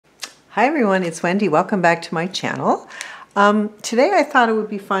Hi everyone, it's Wendy. Welcome back to my channel. Today I thought it would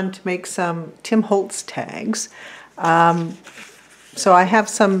be fun to make some Tim Holtz tags. So I have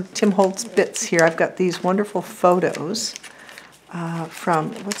some Tim Holtz bits here. I've got these wonderful photos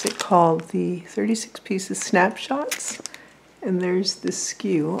from, what's it called? The 36 pieces snapshots. And there's the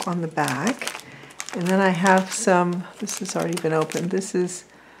skew on the back. And then I have some, this has already been opened, this is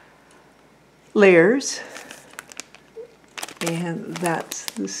layers. And that's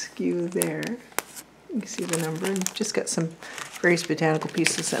the skew there. You can see the number. And I've just got some various botanical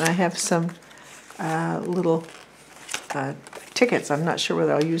pieces, and I have some little tickets. I'm not sure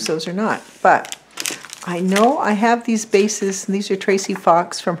whether I'll use those or not, but I know I have these bases, and these are Tracy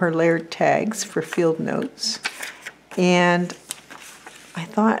Fox from her layered tags for field notes. And I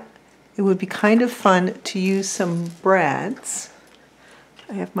thought it would be kind of fun to use some brads.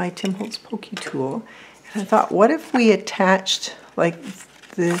 I have my Tim Holtz Pokey tool. And I thought, what if we attached like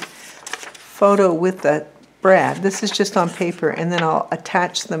the photo with the brad? This is just on paper, and then I'll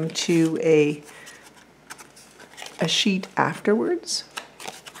attach them to a sheet afterwards.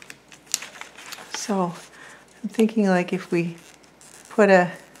 So I'm thinking, like, if we put a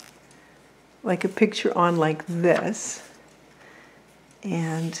picture on like this,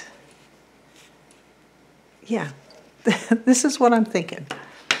 and yeah, this is what I'm thinking.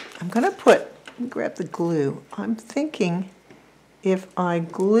 I'm gonna grab the glue. I'm thinking if I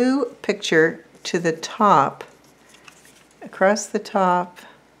glue a picture to the top, across the top,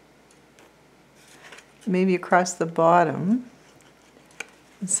 maybe across the bottom,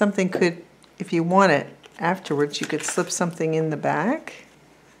 and something could, if you want it afterwards, you could slip something in the back.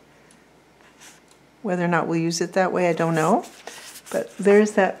 Whether or not we'll use it that way, I don't know. But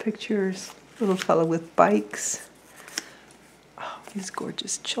there's that picture, little fellow with bikes. Oh, these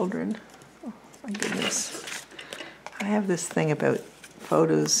gorgeous children. My goodness. I have this thing about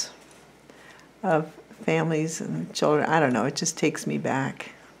photos of families and children. I don't know, it just takes me back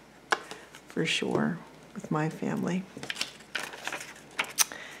for sure with my family.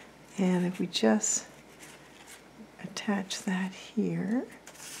 And if we just attach that here.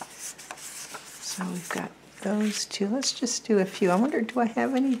 So we've got those two. Let's just do a few. I wonder, do I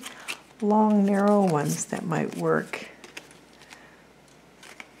have any long, narrow ones that might work?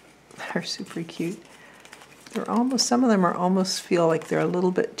 Are super cute. They're almost, some of them are almost feel like they're a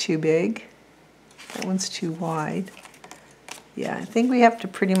little bit too big. That one's too wide. Yeah, I think we have to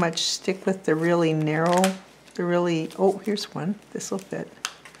pretty much stick with the really narrow, the really, oh, here's one. This will fit,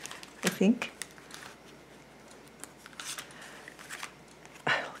 I think.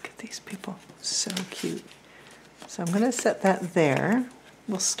 Look at these people, so cute. So I'm gonna set that there.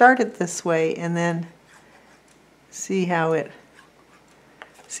 We'll start it this way and then see how it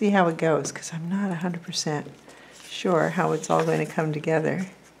goes, because I'm not 100% sure how it's all going to come together.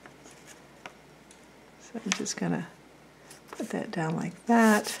 So I'm just going to put that down like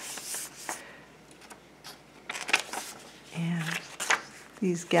that. And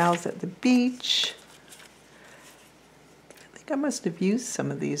these gals at the beach. I think I must have used some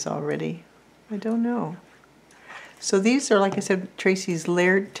of these already. I don't know. So these are, like I said, Tracy's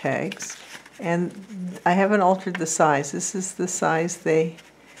layered tags. And I haven't altered the size. This is the size they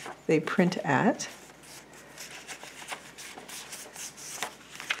print at.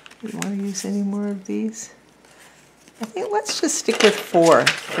 Do you want to use any more of these? I think let's just stick with 4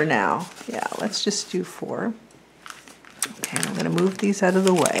 for now. Yeah, let's just do 4. Okay, I'm going to move these out of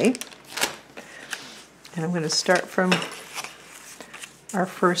the way. And I'm going to start from our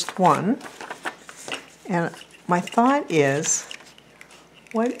first one. And my thought is,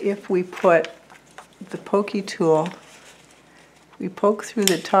 what if we put the pokey tool, we poke through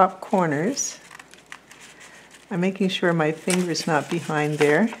the top corners. I'm making sure my finger's not behind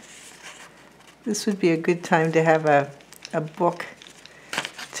there. This would be a good time to have a book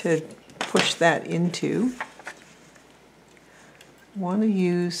to push that into. I want to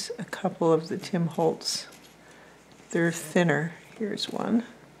use a couple of the Tim Holtz. They're thinner. Here's one.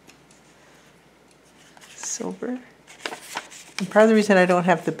 Silver. And part of the reason I don't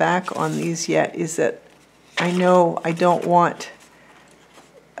have the back on these yet is that I know I didn't want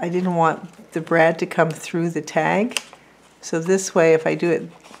the brad to come through the tag. So this way, if I do it,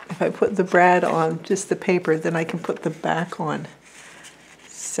 if I put the brad on just the paper, then I can put the back on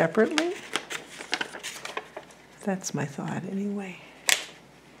separately. That's my thought anyway.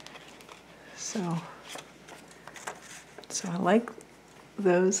 So I like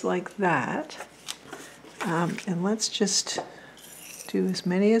those like that. And let's just do as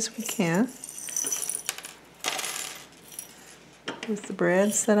many as we can with the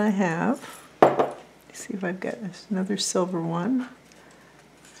brads that I have. Let's see if I've got another silver one.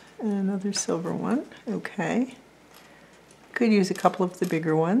 And another silver one. Okay. Could use a couple of the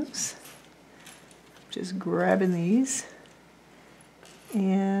bigger ones. Just grabbing these.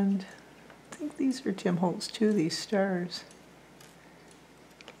 And I think these are Tim Holtz too, these stars.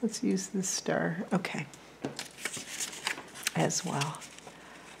 Let's use this star. Okay. As well.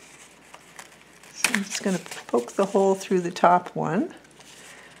 So I'm just going to poke the hole through the top one.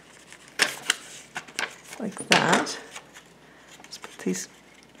 Like that. Let's put these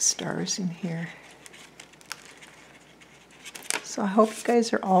stars in here. So I hope you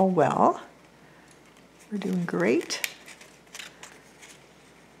guys are all well. We're doing great.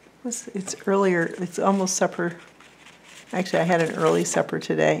 It's earlier, it's almost supper. Actually, I had an early supper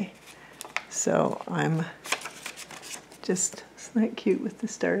today. So I'm just, isn't that cute with the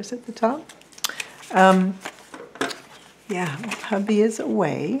stars at the top? Yeah, hubby is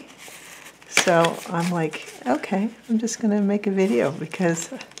away. So I'm like, okay, I'm just going to make a video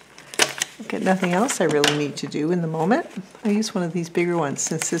because I've got nothing else I really need to do in the moment. I use one of these bigger ones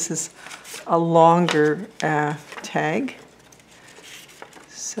since this is a longer tag.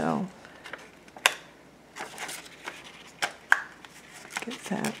 So get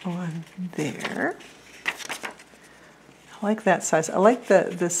that on there. I like that size. I like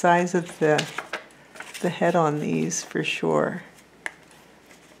the size of the head on these for sure.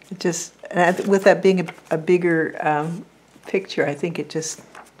 It just, with that being a bigger picture, I think it just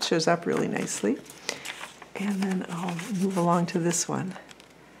shows up really nicely. And then I'll move along to this one.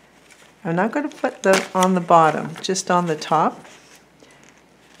 I'm not going to put them on the bottom, just on the top,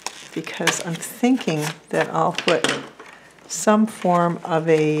 because I'm thinking that I'll put some form of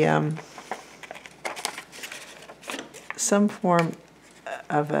a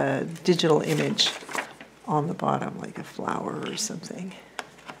digital image on the bottom, like a flower or something.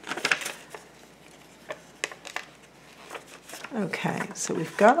 Okay, so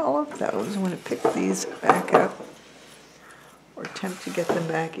we've got all of those. I'm going to pick these back up, or attempt to get them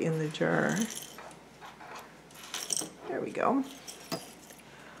back in the jar. There we go.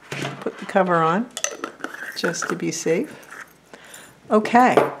 Put the cover on, just to be safe.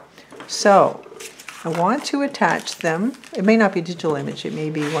 Okay, so I want to attach them. It may not be a digital image, it may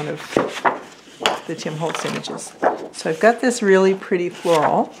be one of the Tim Holtz images. So I've got this really pretty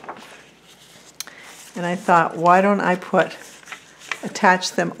floral, and I thought, why don't I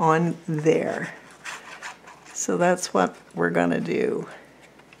attach them on there? So that's what we're gonna do.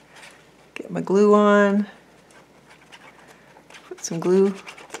 Get my glue on, put some glue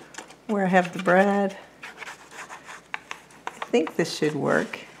where I have the brad. I think this should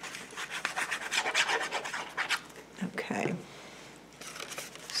work. Okay,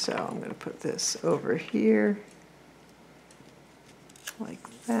 so I'm going to put this over here like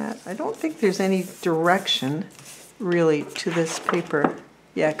that. I don't think there's any direction really to this paper.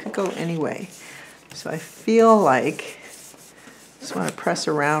 Yeah, it could go any way. So I feel like, just want to press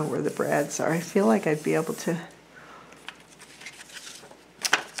around where the brads are. I feel like I'd be able to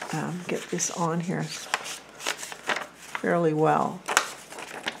get this on here fairly well.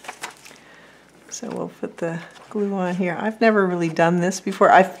 So we'll put the glue on here. I've never really done this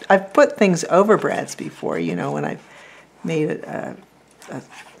before. I've put things over brads before, you know, when I've made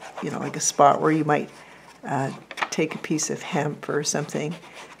you know, like a spot where you might take a piece of hemp or something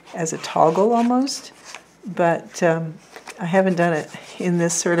as a toggle almost, but I haven't done it in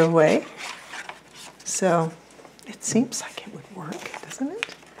this sort of way. So it seems like it would work, doesn't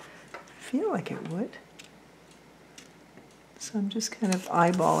it? I feel like it would. So I'm just kind of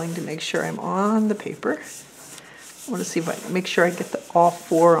eyeballing to make sure I'm on the paper. I want to see if I can make sure I get all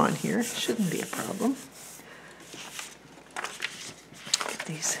four on here. Shouldn't be a problem. Get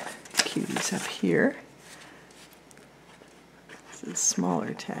these cuties up here. This is a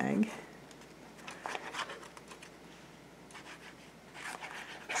smaller tag.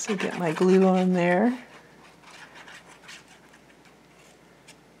 So get my glue on there.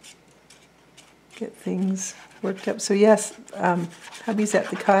 Get things worked up. So yes, hubby's at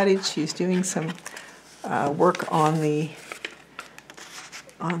the cottage. She's doing some work on the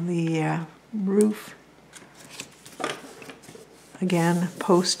roof. Again,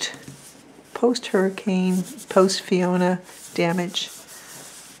 post hurricane, post Fiona damage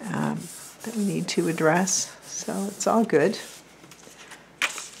that we need to address. So it's all good.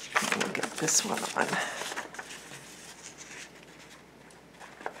 We'll get this one on.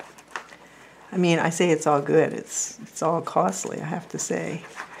 I mean, I say it's all good. It's all costly, I have to say.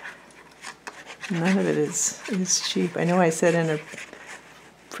 None of it is cheap. I know I said in a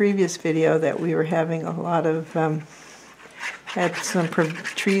previous video that we were having a lot of, had some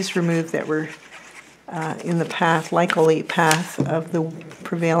trees removed that were in the path, likely path of the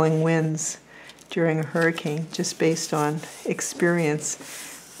prevailing winds during a hurricane, just based on experience.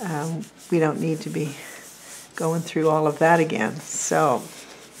 We don't need to be going through all of that again. So,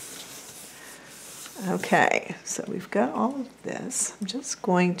 okay, so we've got all of this. I'm just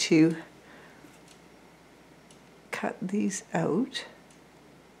going to cut these out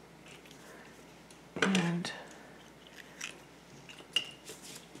and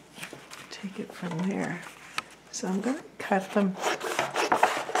take it from there. So I'm going to cut them. I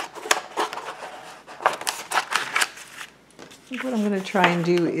think what I'm going to try and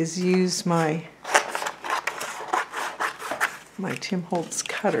do is use my Tim Holtz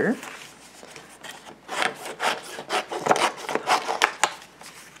cutter.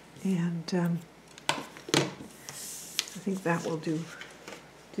 And I think that will do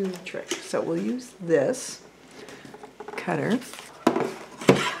the trick. So we'll use this cutter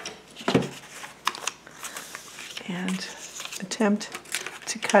and attempt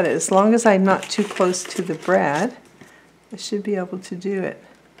to cut it. As long as I'm not too close to the brad, I should be able to do it.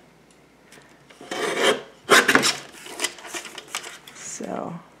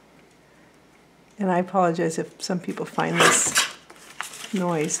 So, and I apologize if some people find this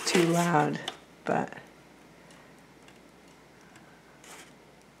noise too loud, but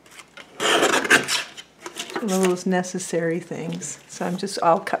one of those necessary things. So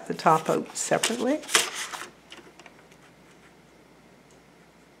I'll cut the top out separately.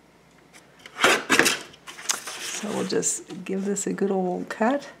 So we'll just give this a good old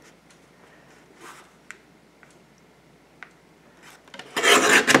cut.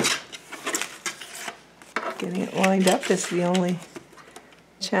 Getting it lined up is the only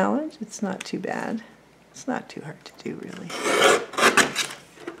challenge. It's not too bad. It's not too hard to do, really.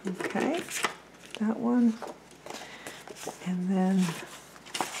 Okay, that one. And then,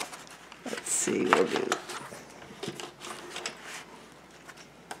 let's see, we'll do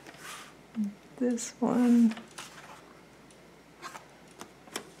this one.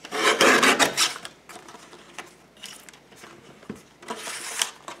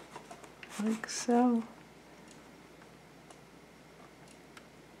 Like so.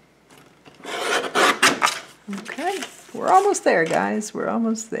 Okay, we're almost there, guys. We're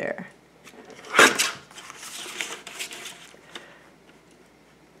almost there.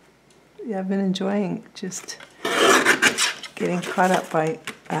 Yeah, I've been enjoying just getting caught up by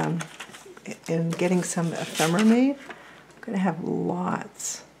and getting some ephemera made. I'm going to have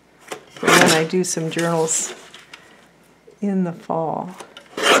lots for when I do some journals in the fall.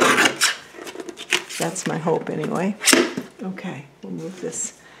 That's my hope, anyway. Okay, we'll move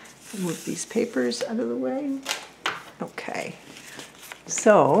these papers out of the way. Okay,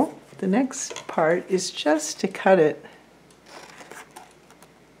 so the next part is just to cut it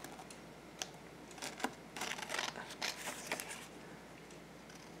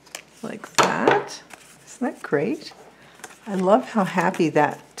like that. Isn't that great? I love how happy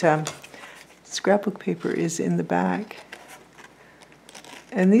that scrapbook paper is in the back.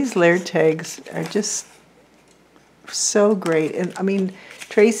 And these layered tags are just so great. And I mean,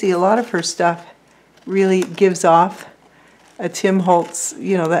 Tracy, a lot of her stuff really gives off a Tim Holtz,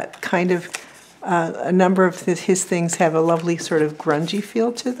 you know, that kind of, a number of his things have a lovely sort of grungy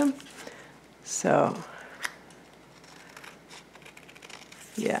feel to them. So,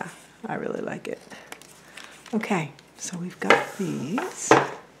 yeah, I really like it. Okay, so we've got these.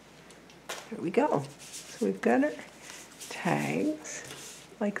 Here we go. So we've got our tags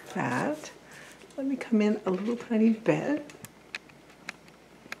like that. Let me come in a little tiny bit.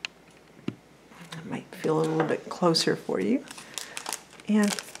 That might feel a little bit closer for you. And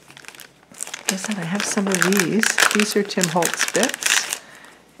like I said, I have some of these. These are Tim Holtz bits.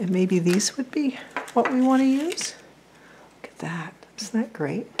 And maybe these would be what we want to use. Look at that. Isn't that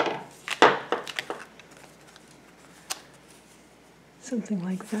great? Something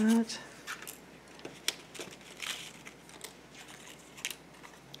like that.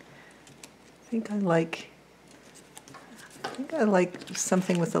 I think I like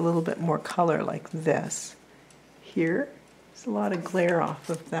something with a little bit more color like this. Here, there's a lot of glare off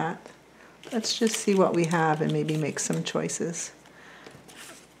of that. Let's just see what we have and maybe make some choices.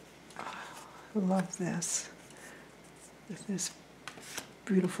 I love this with this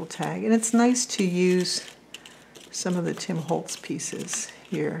beautiful tag. And it's nice to use some of the Tim Holtz pieces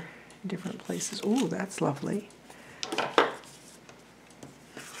here in different places. Ooh, that's lovely.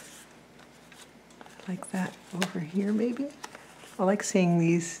 Like that over here, maybe. I like seeing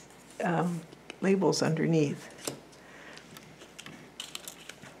these labels underneath.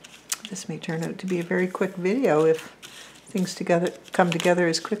 This may turn out to be a very quick video if things come together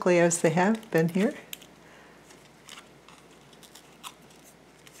as quickly as they have been here.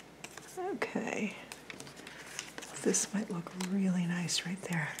 Okay. This might look really nice right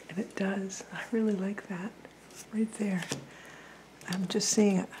there, and it does. I really like that right there. I'm just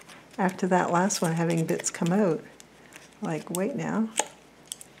seeing after that last one having bits come out, like, wait now,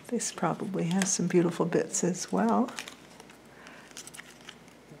 this probably has some beautiful bits as well.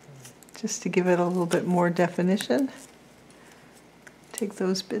 Just to give it a little bit more definition. Take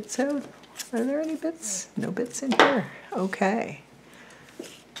those bits out. Are there any bits? No bits in here. Okay.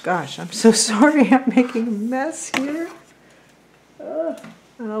 Gosh, I'm so sorry I'm making a mess here.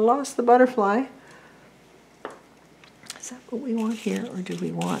 And I lost the butterfly. Is that what we want here, or do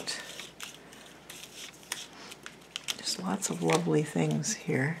we want just lots of lovely things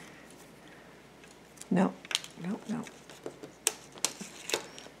here? No, no, no.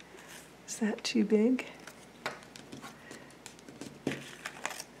 Is that too big?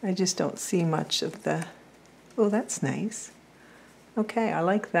 I just don't see much of the, oh, that's nice. Okay, I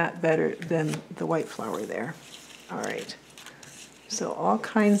like that better than the white flower there. All right, so all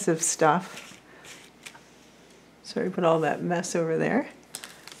kinds of stuff. Sorry, put all that mess over there.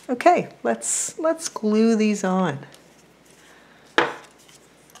 Okay, let's glue these on.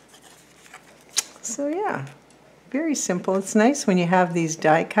 So yeah, very simple. It's nice when you have these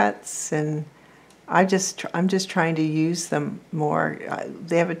die cuts, and I'm just trying to use them more.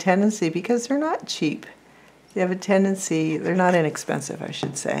 They have a tendency, because they're not cheap, they have a tendency, they're not inexpensive, I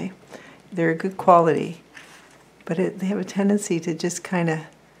should say. They're good quality, but they have a tendency to just kind of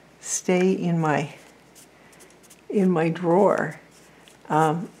stay in my drawer.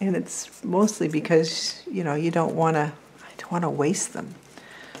 And it's mostly because, you know, I don't want to waste them.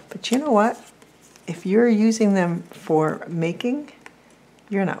 But you know what? If you're using them for making,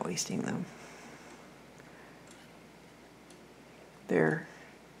 you're not wasting them.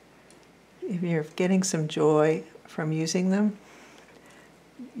 If you're getting some joy from using them,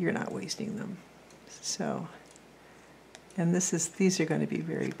 you're not wasting them. So, and these are going to be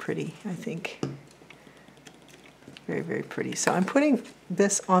very pretty, I think. Very, very pretty. So I'm putting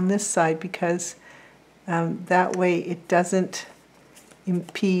this on this side because that way it doesn't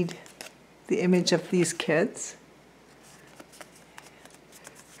impede the image of these kids.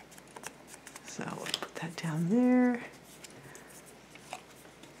 So I'll put that down there.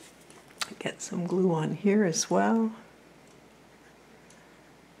 Get some glue on here as well.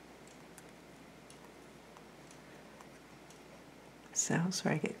 Sounds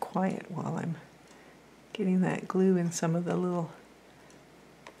like I get quiet while I'm getting that glue in some of the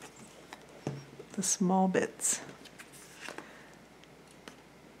small bits.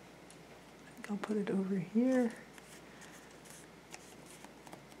 I think I'll put it over here.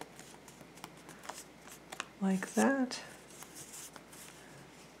 Like that.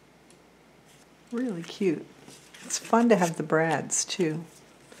 Really cute. It's fun to have the brads too.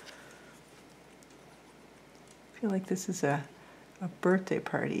 I feel like this is a birthday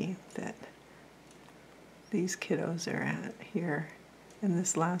party that these kiddos are at here in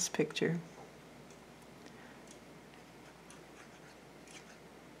this last picture.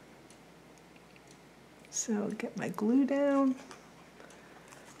 So get my glue down.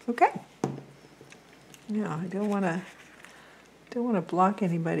 Okay. Now I don't want to block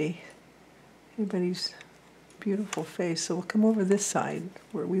anybody's beautiful face. So we'll come over this side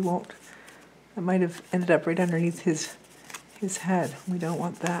where we won't. I might have ended up right underneath his head. We don't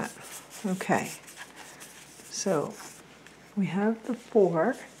want that. Okay. So we have the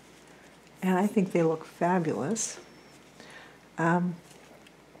 4, and I think they look fabulous. Now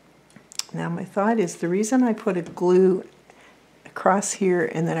my thought is the reason I put a glue across here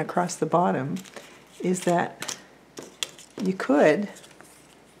and then across the bottom is that you could,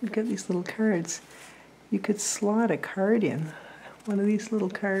 look at these little cards, you could slot a card in, one of these little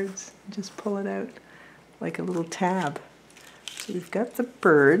cards, and just pull it out like a little tab. So we've got the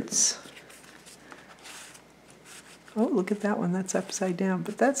birds. Oh, look at that one, that's upside down,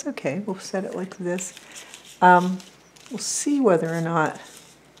 but that's okay, we'll set it like this. We'll see whether or not,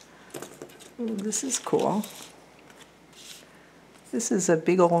 ooh, this is cool. This is a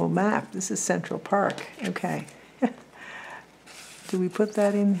big old map, this is Central Park, okay. Do we put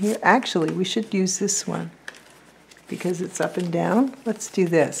that in here? Actually, we should use this one because it's up and down. Let's do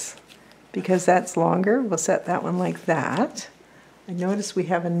this. Because that's longer, we'll set that one like that. I notice we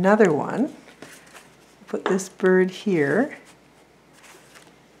have another one. Put this bird here.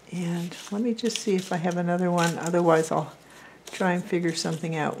 And let me just see if I have another one. Otherwise, I'll try and figure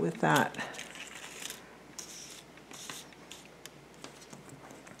something out with that.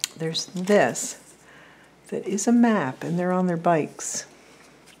 There's this. That is a map, and they're on their bikes.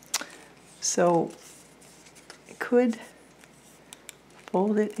 So I could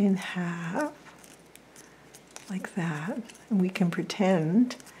fold it in half, like that, and we can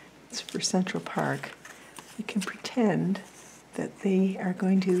pretend, it's for Central Park, we can pretend that they are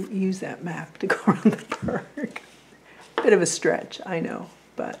going to use that map to go around the park. Bit of a stretch, I know,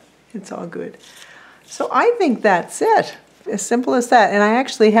 but it's all good. So I think that's it, as simple as that. And I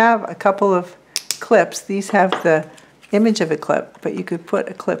actually have a couple of clips. These have the image of a clip, but you could put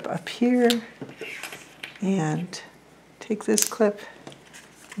a clip up here and take this clip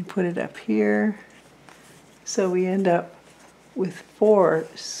and put it up here. So we end up with 4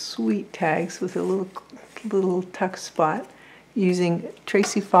 sweet tags with a little tuck spot using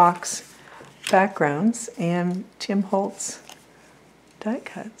Tracy Fox backgrounds and Tim Holtz die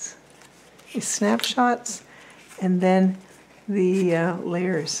cuts. These snapshots and then the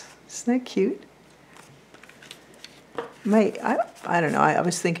layers. Isn't that cute? I don't know, I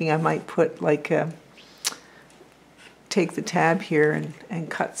was thinking I might put like take the tab here and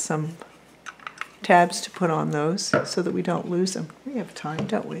cut some tabs to put on those so that we don't lose them. We have time,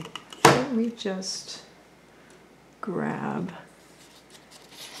 don't we? Let me just grab,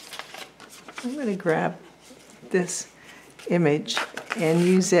 I'm going to grab this image and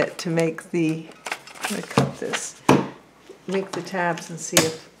use it to make the, I'm going to cut this, make the tabs and see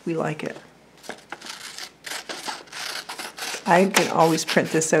if we like it. I can always print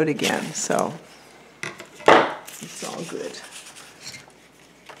this out again, so it's all good.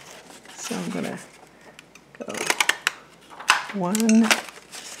 So I'm going to go 1,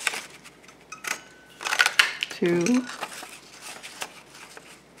 2,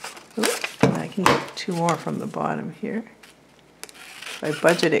 and I can get 2 more from the bottom here if I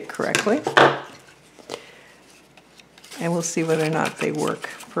budget it correctly. And we'll see whether or not they work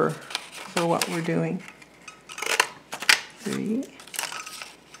for what we're doing. 3.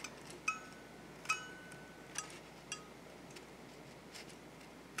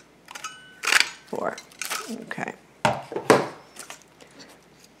 4. Okay.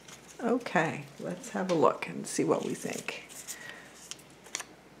 Okay, let's have a look and see what we think.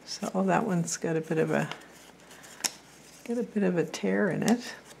 So that one's got a bit of a tear in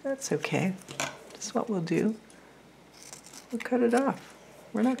it. That's okay. That's what we'll do. We'll cut it off.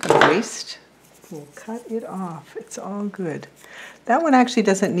 We're not going to waste. We'll cut it off. It's all good. That one actually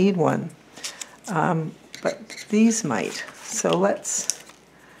doesn't need one, but these might. So let's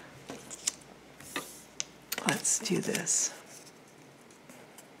do this.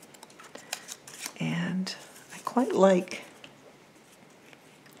 And I quite like,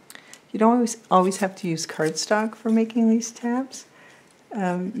 you don't always have to use cardstock for making these tabs.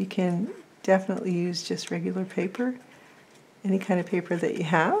 You can definitely use just regular paper, any kind of paper that you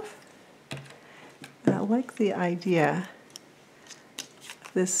have. And I like the idea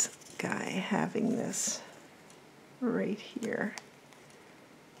of this guy having this right here.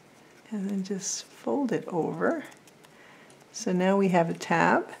 And then just fold it over. So now we have a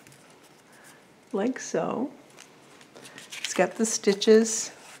tab, like so. It's got the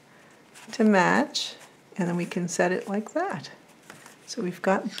stitches to match, and then we can set it like that. So we've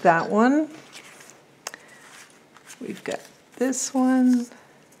got that one. We've got this one.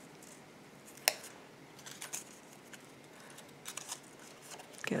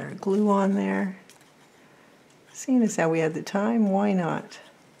 Get our glue on there. Seeing as how we had the time, why not?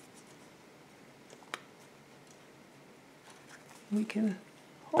 We can,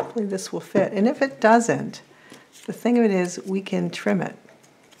 hopefully this will fit. And if it doesn't, the thing of it is we can trim it.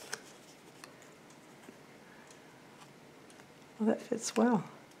 Well, that fits well.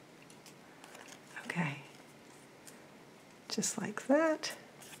 Okay. Just like that.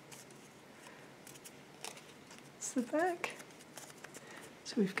 That's the back.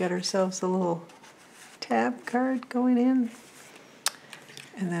 So we've got ourselves a little tab card going in.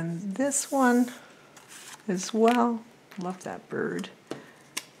 And then this one as well. Love that bird.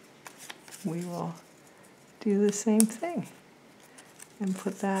 We will do the same thing and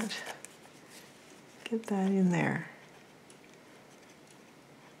put that, get that in there.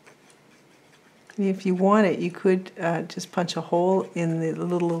 If you want it, you could just punch a hole in the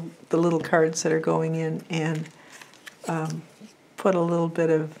little cards that are going in and put a little bit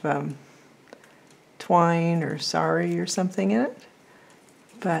of twine or sari or something in it.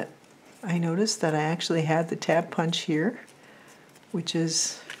 But I noticed that I actually had the tab punch here, which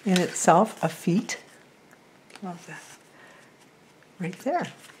is in itself a feat. Love that. Right there.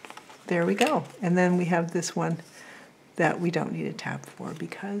 There we go. And then we have this one that we don't need a tab for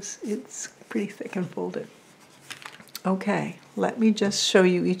because it's pretty thick and folded. Okay, let me just show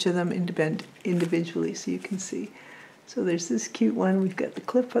you each of them individually so you can see. So there's this cute one. We've got the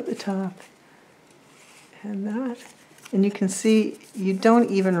clip at the top and that. And you can see you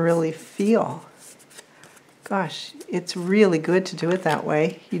don't even really feel. Gosh, it's really good to do it that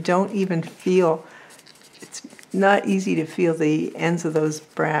way. You don't even feel. It's not easy to feel the ends of those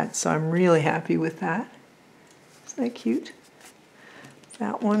brads, so I'm really happy with that. Isn't that cute?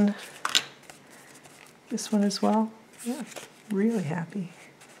 That one, this one as well. Yeah, really happy.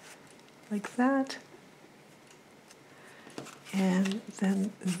 Like that. And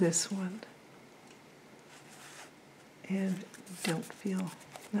then this one. And don't feel,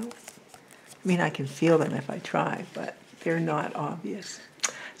 no. I mean, I can feel them if I try, but they're not obvious.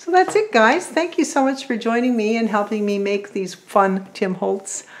 So that's it, guys. Thank you so much for joining me and helping me make these fun Tim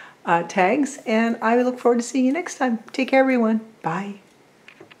Holtz tags. And I look forward to seeing you next time. Take care, everyone. Bye.